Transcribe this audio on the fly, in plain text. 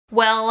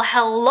Well,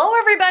 hello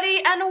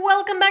everybody and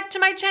welcome back to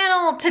my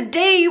channel.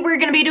 Today we're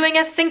gonna be doing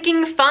a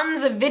sinking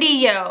funds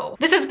video.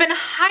 This has been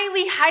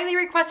highly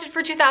requested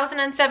for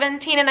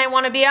 2017 and I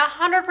wanna be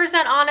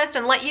 100% honest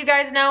and let you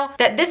guys know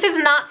that this is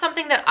not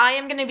something that I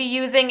am gonna be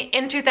using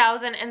in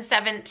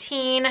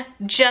 2017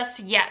 just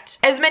yet.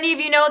 As many of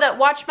you know that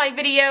watch my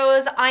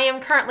videos, I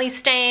am currently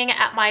staying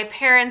at my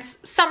parents'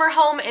 summer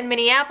home in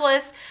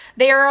Minneapolis.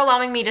 They are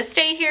allowing me to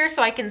stay here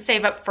so I can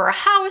save up for a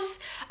house.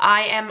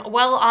 I am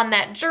well on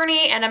that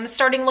journey and I'm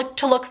starting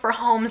to look for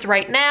homes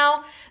right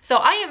now. So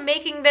I am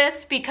making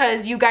this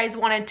because you guys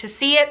wanted to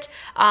see it.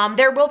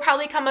 There will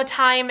probably come a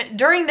time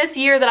during this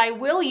year that I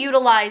will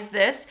utilize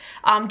this,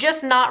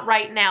 just not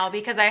right now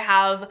because I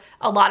have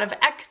a lot of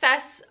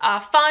excess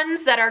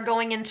funds that are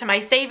going into my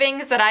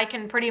savings that I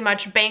can pretty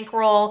much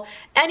bankroll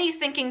any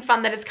sinking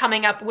fund that is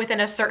coming up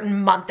within a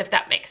certain month, if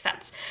that makes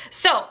sense.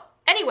 So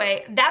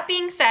anyway, that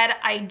being said,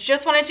 I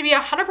just wanted to be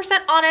 100%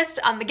 honest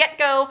on the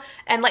get-go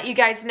and let you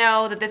guys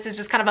know that this is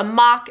just kind of a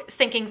mock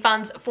sinking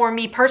funds for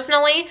me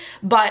personally,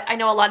 but I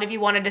know a lot of you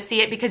wanted to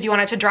see it because you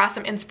wanted to draw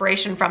some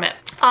inspiration from it.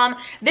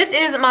 This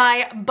is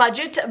my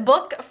budget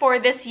book for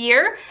this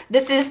year.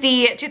 This is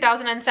the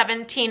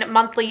 2017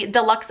 monthly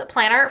deluxe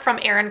planner from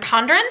Erin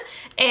Condren,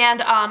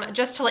 and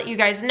just to let you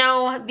guys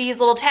know, these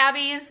little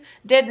tabbies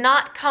did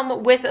not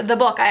come with the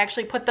book. I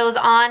actually put those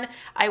on.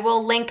 I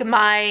will link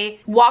my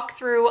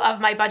walkthrough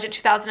of my budget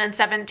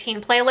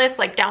 2017 playlist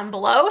like down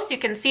below so you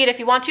can see it if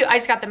you want to. I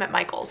just got them at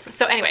Michael's.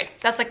 So anyway,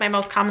 that's like my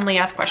most commonly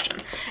asked question.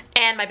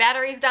 And my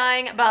battery's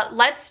dying, but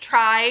let's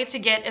try to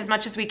get as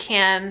much as we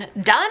can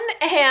done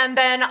and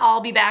then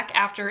I'll be back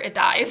after it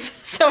dies.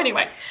 So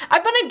anyway,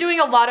 I've been doing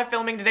a lot of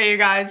filming today, you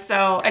guys.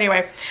 So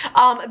anyway,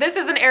 this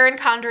is an Erin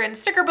Condren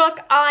sticker book.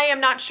 I am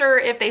not sure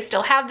if they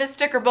still have this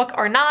sticker book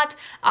or not.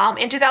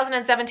 In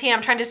 2017,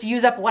 I'm trying to just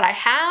use up what I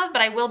have,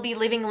 but I will be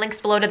leaving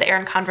links below to the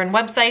Erin Condren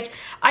website.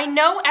 I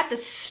know at the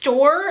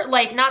store,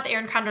 like not the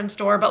Erin Condren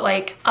store, but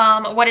like,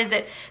 what is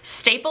it?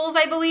 Staples,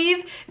 I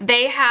believe.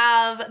 They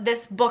have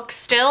this book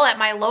still at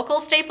my local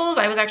Staples.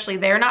 I was actually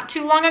there not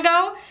too long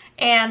ago.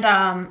 And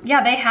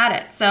yeah, they had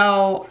it.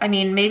 So, I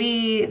mean,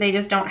 maybe they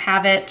just don't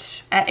have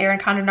it at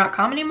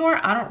erincondren.com anymore.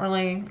 I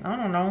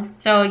don't know.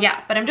 So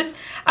yeah, but I'm just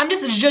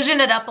zhuzhing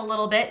it up a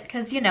little bit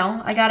because, you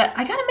know, I gotta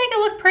make it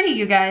look pretty,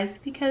 you guys,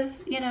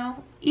 because, you know,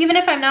 even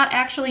if I'm not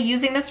actually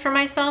using this for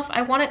myself,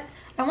 I want it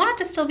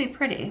to still be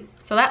pretty.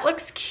 So that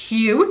looks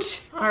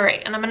cute. All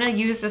right, and I'm gonna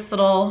use this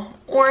little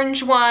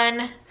orange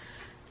one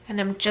and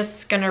I'm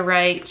just gonna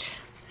write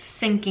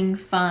sinking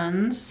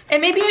funds.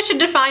 And maybe I should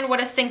define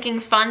what a sinking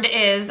fund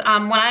is.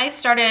 When I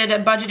started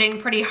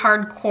budgeting pretty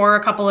hardcore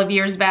a couple of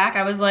years back,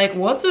 I was like,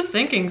 what's a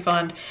sinking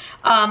fund?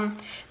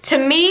 To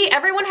me,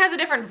 everyone has a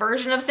different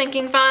version of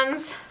sinking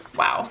funds.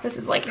 Wow, this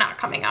is like not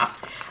coming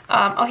off.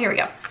 Oh, here we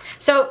go.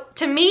 So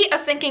to me, a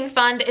sinking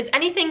fund is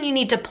anything you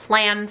need to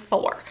plan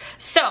for.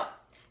 So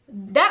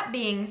that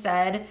being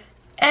said,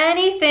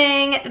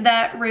 anything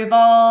that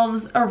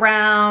revolves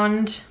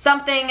around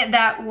something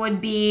that would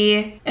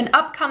be an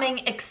upcoming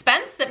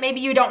expense that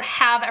maybe you don't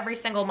have every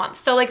single month.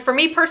 So like for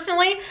me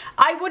personally,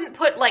 I wouldn't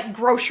put like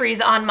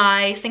groceries on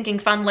my sinking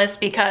fund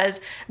list because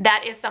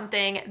that is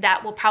something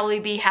that will probably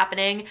be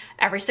happening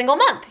every single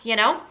month, you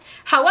know?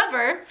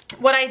 However,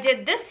 what I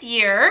did this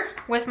year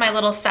with my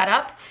little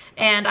setup,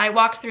 and I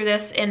walked through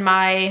this in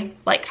my,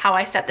 like how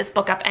I set this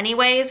book up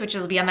anyways, which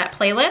will be on that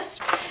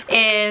playlist,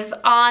 is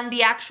on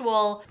the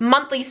actual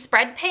monthly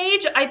spread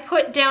page, I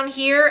put down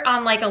here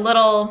on like a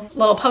little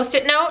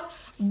post-it note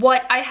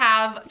what I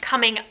have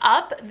coming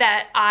up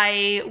that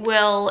I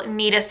will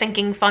need a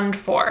sinking fund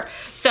for.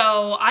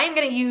 So I am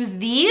gonna use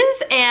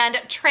these and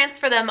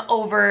transfer them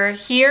over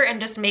here and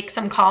just make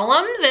some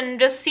columns and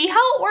just see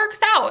how it works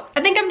out.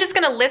 I think I'm just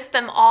gonna list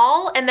them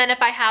all, and then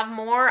if I have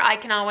more, I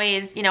can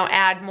always, you know,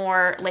 add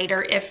more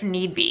later if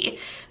need be.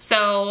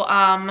 So,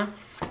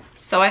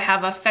 so I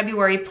have a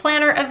February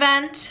planner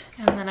event,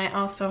 and then I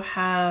also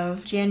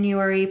have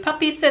January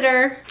puppy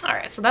sitter. All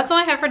right, so that's all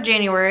I have for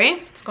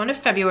January. Let's go into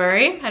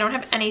February. I don't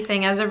have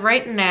anything as of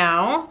right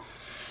now.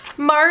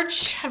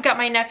 March, I've got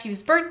my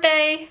nephew's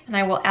birthday, and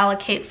I will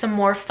allocate some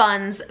more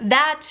funds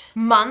that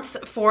month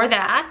for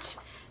that.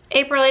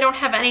 April, I don't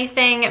have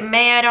anything.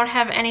 May, I don't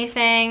have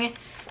anything.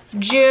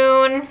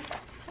 June,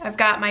 I've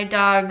got my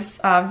dog's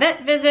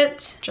vet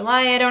visit.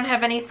 July, I don't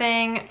have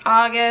anything.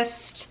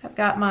 August, I've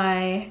got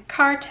my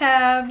car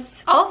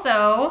tabs.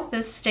 Also,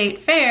 the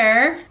state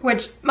fair,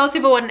 which most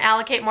people wouldn't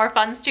allocate more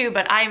funds to,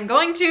 but I am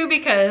going to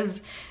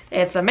because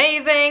it's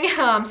amazing.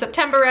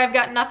 September, I've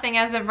got nothing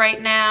as of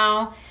right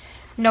now.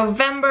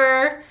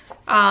 November,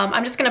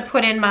 I'm just gonna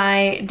put in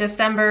my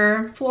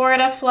December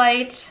Florida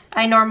flight.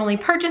 I normally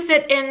purchase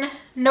it in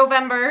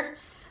November.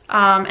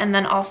 And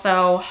then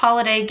also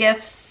holiday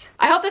gifts.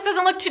 I hope this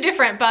doesn't look too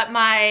different, but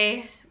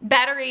my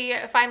battery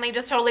finally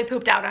just totally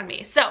pooped out on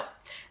me. So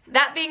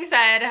that being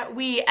said,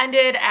 we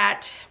ended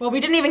at, well, we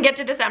didn't even get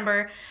to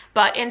December,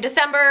 but in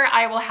December,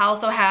 I will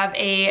also have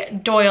a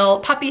DOYLE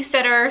puppy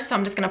sitter. So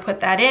I'm just gonna put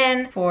that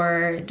in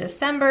for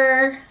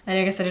December.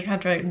 I guess I didn't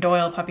have to write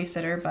DOYLE puppy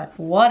sitter, but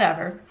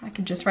whatever. I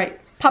could just write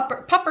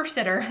pupper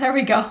sitter. There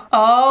we go.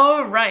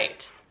 All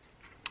right.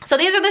 So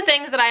these are the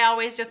things that I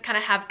always just kind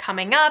of have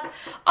coming up.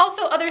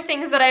 Also, other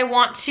things that I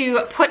want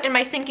to put in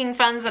my sinking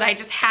funds that I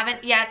just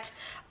haven't yet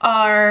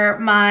are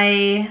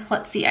my,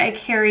 let's see, I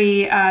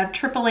carry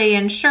AAA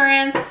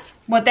insurance.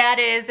 What that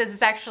is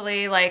it's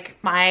actually like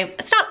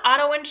it's not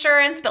auto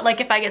insurance, but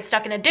like if I get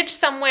stuck in a ditch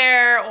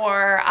somewhere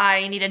or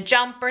I need a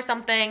jump or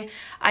something,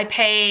 I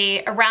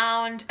pay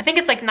around, I think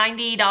it's like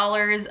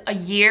 $90 a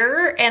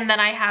year. And then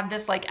I have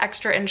this like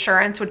extra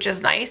insurance, which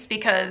is nice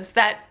because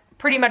that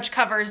pretty much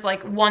covers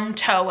like one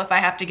tow if I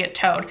have to get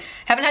towed.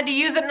 Haven't had to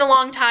use it in a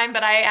long time,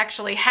 but I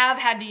actually have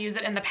had to use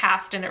it in the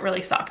past and it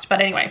really sucked.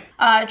 But anyway,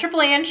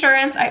 AAA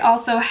insurance. I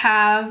also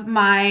have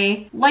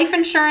my life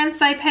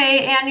insurance I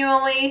pay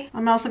annually.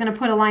 I'm also gonna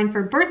put a line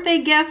for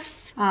birthday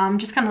gifts,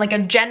 just kind of like a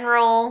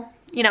general,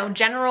 you know,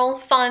 general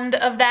fund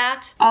of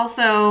that.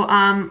 Also,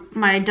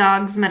 my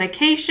dog's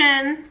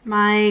medication.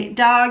 My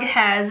dog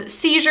has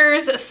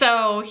seizures,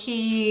 so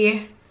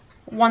he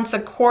once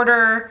a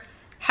quarter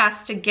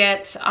has to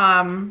get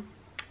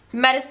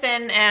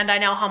medicine, and I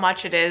know how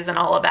much it is and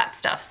all of that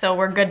stuff, so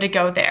we're good to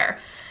go there.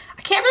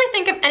 I can't really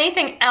think of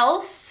anything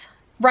else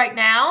right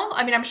now.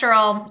 I mean, I'm sure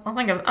I'll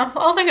think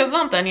of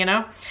something, you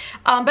know.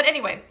 But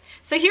anyway,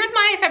 so here's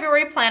my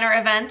February planner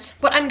event.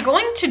 What I'm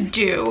going to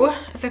do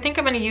is I think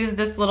I'm going to use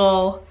this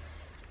little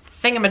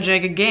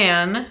thingamajig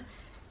again,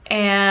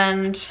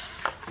 and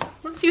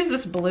let's use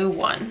this blue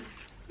one.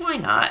 Why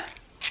not?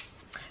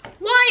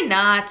 Why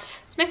not?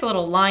 Let's make a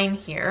little line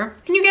here.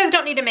 And you guys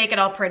don't need to make it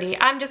all pretty.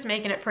 I'm just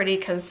making it pretty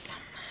because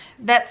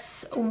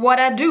that's what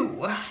I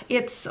do.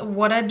 It's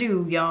what I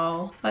do,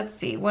 y'all. Let's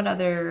see, what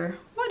other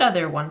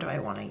one do I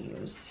want to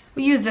use?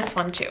 We use this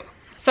one too.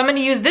 So I'm going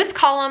to use this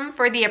column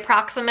for the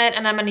approximate,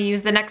 and I'm going to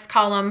use the next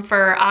column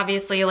for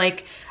obviously,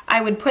 like,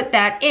 I would put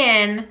that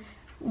in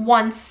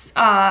once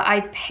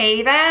I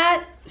pay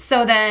that.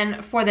 So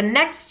then for the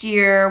next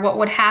year, what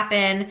would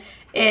happen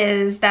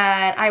is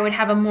that I would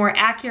have a more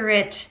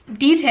accurate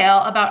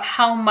detail about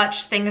how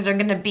much things are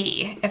gonna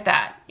be, if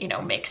that, you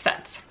know, makes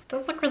sense.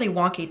 Those look really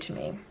wonky to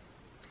me.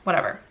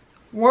 Whatever,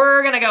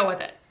 we're gonna go with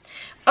it.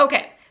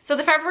 Okay, so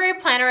the February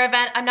planner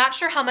event, I'm not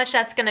sure how much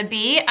that's gonna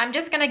be. I'm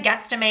just gonna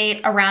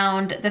guesstimate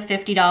around the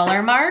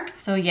 $50 mark.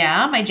 So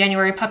yeah, my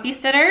January puppy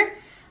sitter,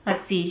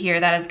 let's see here,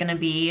 that is gonna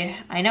be,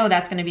 I know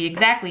that's gonna be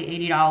exactly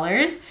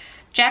 $80.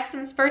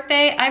 Jackson's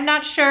birthday, I'm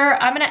not sure.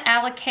 I'm gonna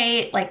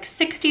allocate like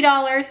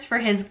 $60 for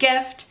his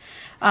gift.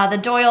 The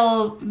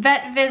DOYLE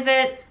vet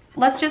visit,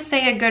 let's just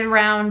say a good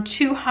round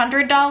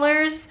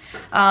 $200.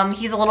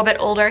 He's a little bit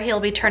older. He'll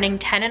be turning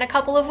 10 in a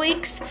couple of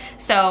weeks.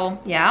 So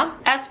yeah.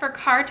 As for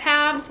car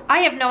tabs, I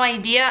have no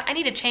idea. I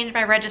need to change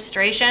my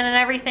registration and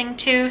everything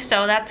too.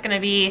 So that's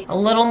gonna be a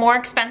little more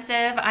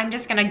expensive. I'm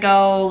just gonna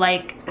go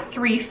like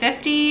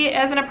 $350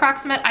 as an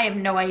approximate. I have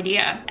no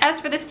idea.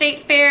 As for the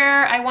state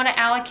fair, I wanna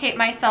allocate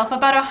myself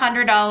about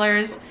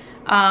 $100.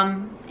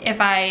 If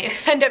I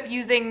end up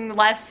using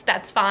less,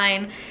 that's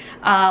fine.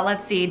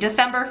 Let's see,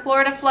 December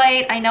Florida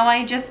flight, I know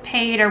I just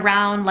paid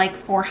around like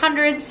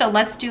 $400, so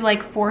let's do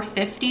like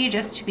 $450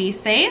 just to be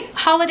safe.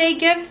 Holiday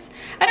gifts,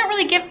 I don't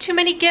really give too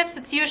many gifts.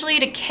 It's usually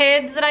to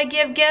kids that I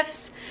give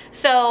gifts.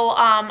 So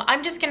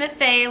I'm just gonna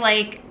say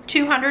like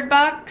 200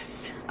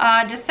 bucks.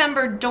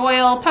 December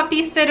DOYLE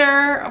puppy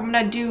sitter, I'm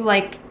gonna do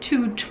like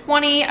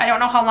 220. I don't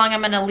know how long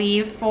I'm gonna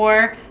leave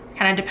for,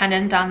 kind of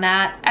dependent on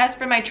that. As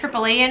for my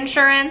AAA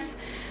insurance,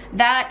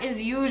 that is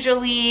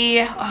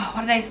usually, oh,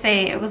 what did I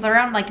say? It was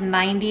around like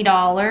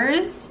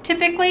 $90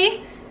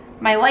 typically.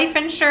 My life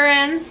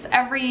insurance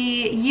every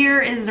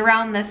year is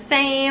around the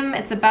same.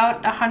 It's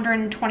about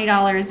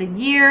 $120 a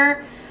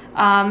year.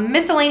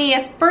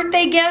 Miscellaneous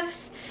birthday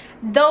gifts,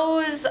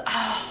 those,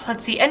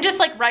 let's see, and just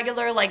like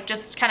regular, like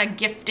just kind of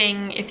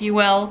gifting, if you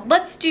will.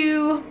 Let's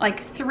do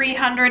like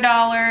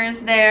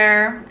 $300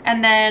 there.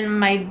 And then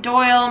my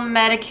DOYLE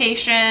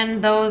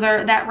medication,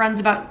 that runs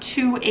about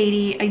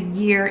 $280 a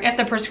year if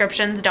the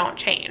prescriptions don't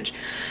change.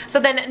 So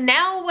then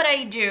now what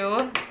I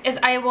do is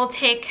I will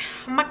take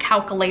my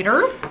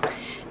calculator,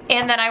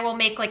 and then I will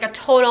make like a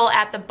total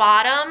at the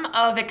bottom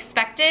of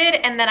expected,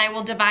 and then I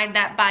will divide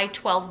that by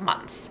 12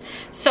 months.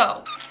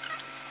 So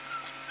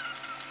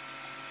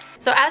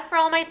as for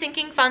all my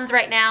sinking funds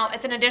right now,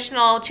 it's an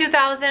additional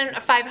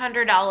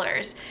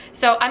 $2,500.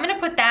 So I'm gonna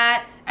put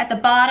that at the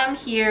bottom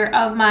here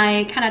of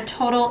my kind of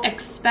total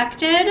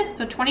expected,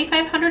 so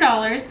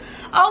 $2,500.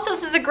 Also,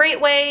 this is a great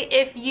way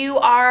if you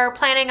are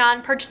planning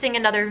on purchasing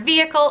another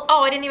vehicle.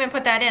 Oh, I didn't even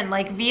put that in,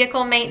 like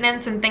vehicle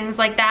maintenance and things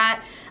like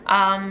that.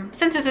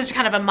 Since this is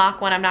kind of a mock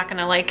one, I'm not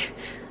gonna like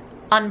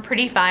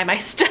unprettify my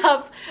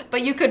stuff,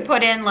 but you could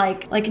put in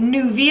like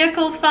new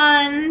vehicle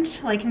fund,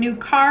 like new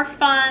car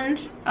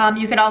fund.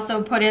 You could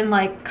also put in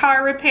like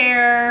car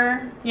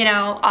repair, you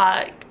know,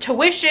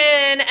 tuition,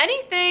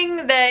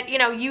 anything that, you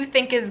know, you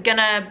think is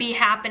gonna be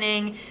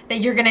happening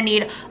that you're gonna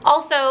need.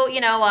 Also,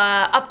 you know,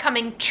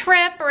 upcoming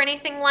trip or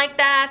anything like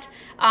that.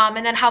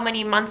 And then how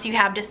many months you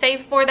have to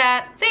save for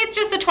that. Say it's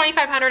just the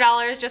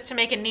 $2,500 just to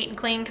make it neat and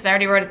clean, because I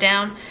already wrote it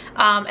down.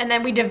 And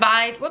then we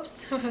divide,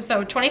 whoops,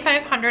 so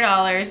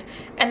 $2,500,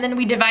 and then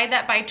we divide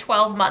that by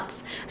 12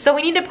 months. So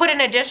we need to put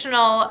an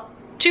additional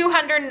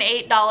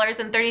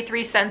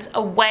 $208.33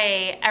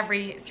 away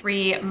every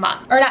 3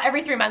 months. Or not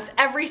every 3 months,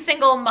 every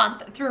single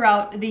month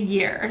throughout the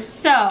year.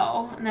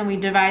 So, and then we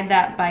divide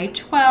that by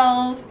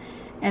 12,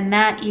 and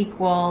that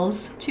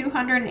equals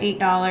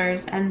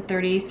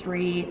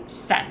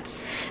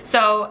 $208.33.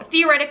 So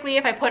theoretically,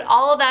 if I put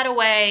all of that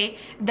away,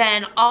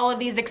 then all of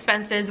these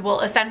expenses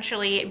will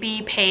essentially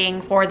be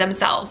paying for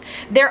themselves.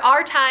 There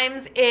are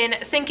times in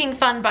sinking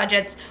fund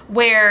budgets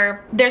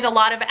where there's a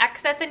lot of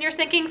excess in your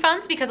sinking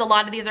funds because a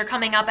lot of these are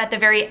coming up at the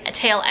very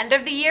tail end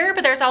of the year,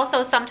 but there's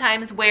also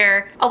sometimes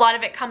where a lot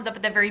of it comes up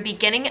at the very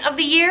beginning of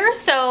the year.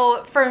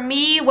 So for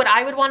me, what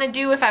I would want to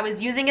do if I was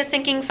using a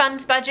sinking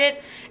funds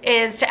budget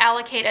is to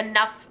allocate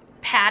enough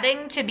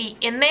padding to be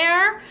in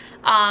there,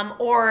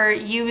 or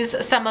use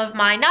some of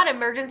my not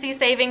emergency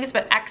savings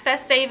but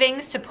excess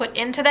savings to put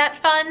into that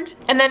fund,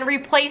 and then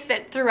replace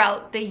it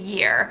throughout the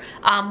year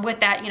with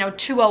that, you know,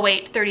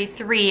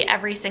 $208.33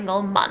 every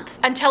single month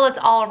until it's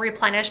all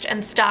replenished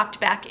and stocked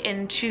back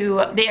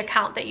into the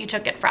account that you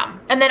took it from.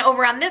 And then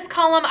over on this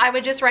column, I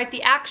would just write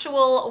the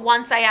actual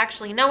once I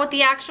actually know what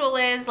the actual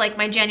is. Like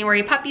my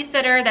January puppy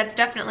sitter, that's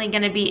definitely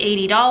going to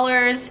be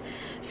 $80.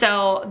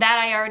 So that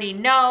I already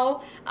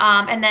know,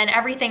 and then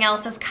everything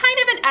else is kind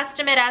of an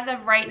estimate as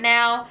of right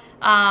now.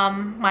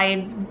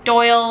 My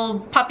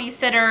DOYLE puppy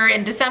sitter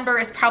in December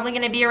is probably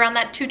going to be around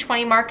that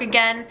 $220 mark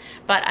again,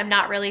 but I'm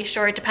not really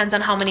sure. It depends on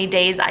how many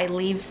days I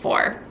leave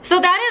for. So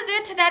that is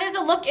it. That is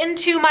a look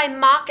into my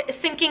mock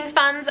sinking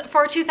funds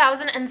for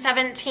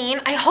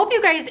 2017. I hope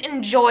you guys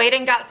enjoyed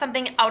and got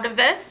something out of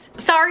this.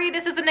 Sorry,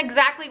 this isn't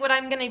exactly what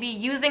I'm going to be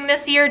using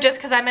this year just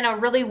because I'm in a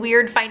really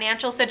weird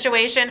financial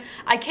situation.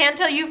 I can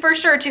tell you for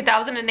sure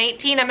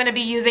 2018 I'm going to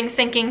be using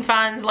sinking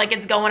funds like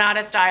it's going out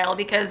of style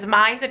because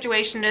my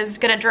situation is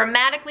going to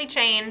dramatically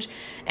change,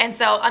 and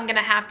so I'm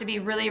gonna have to be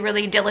really,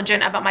 really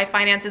diligent about my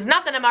finances.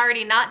 Not that I'm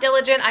already not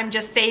diligent, I'm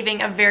just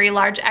saving a very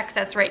large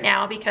excess right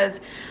now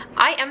because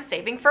I am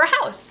saving for a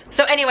house.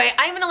 So anyway,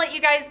 I'm gonna let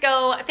you guys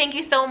go. Thank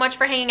you so much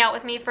for hanging out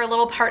with me for a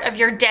little part of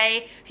your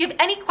day. If you have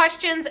any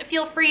questions,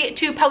 feel free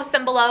to post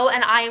them below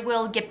and I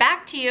will get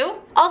back to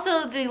you.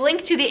 Also, the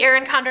link to the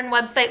Erin Condren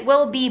website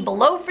will be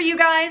below for you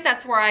guys.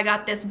 That's where I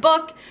got this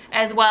book,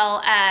 as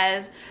well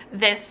as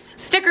this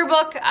sticker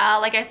book.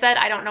 Like I said,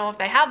 I don't know if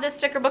they have this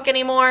sticker book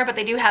anymore, but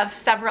they do have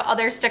several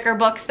other sticker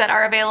books that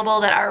are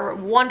available that are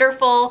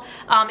wonderful.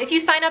 If you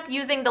sign up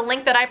using the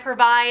link that I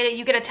provide,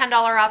 you get a $10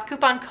 off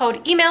coupon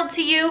code emailed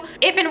to you.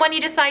 If and when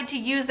you decide to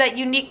use that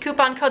unique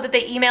coupon code that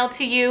they email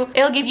to you,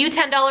 it'll give you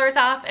 $10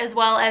 off, as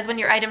well as when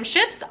your item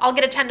ships, I'll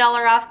get a $10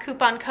 off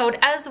coupon code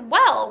as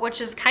well, which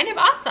is kind of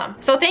awesome.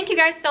 So thank you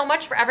guys so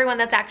much for everyone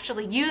that's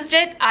actually used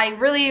it. I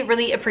really,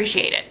 really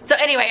appreciate it. So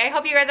anyway, I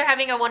hope you guys are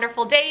having a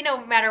wonderful day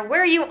no matter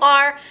where you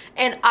are,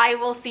 and I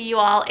will see you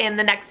all in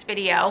the next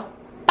video.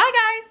 Bye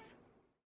guys!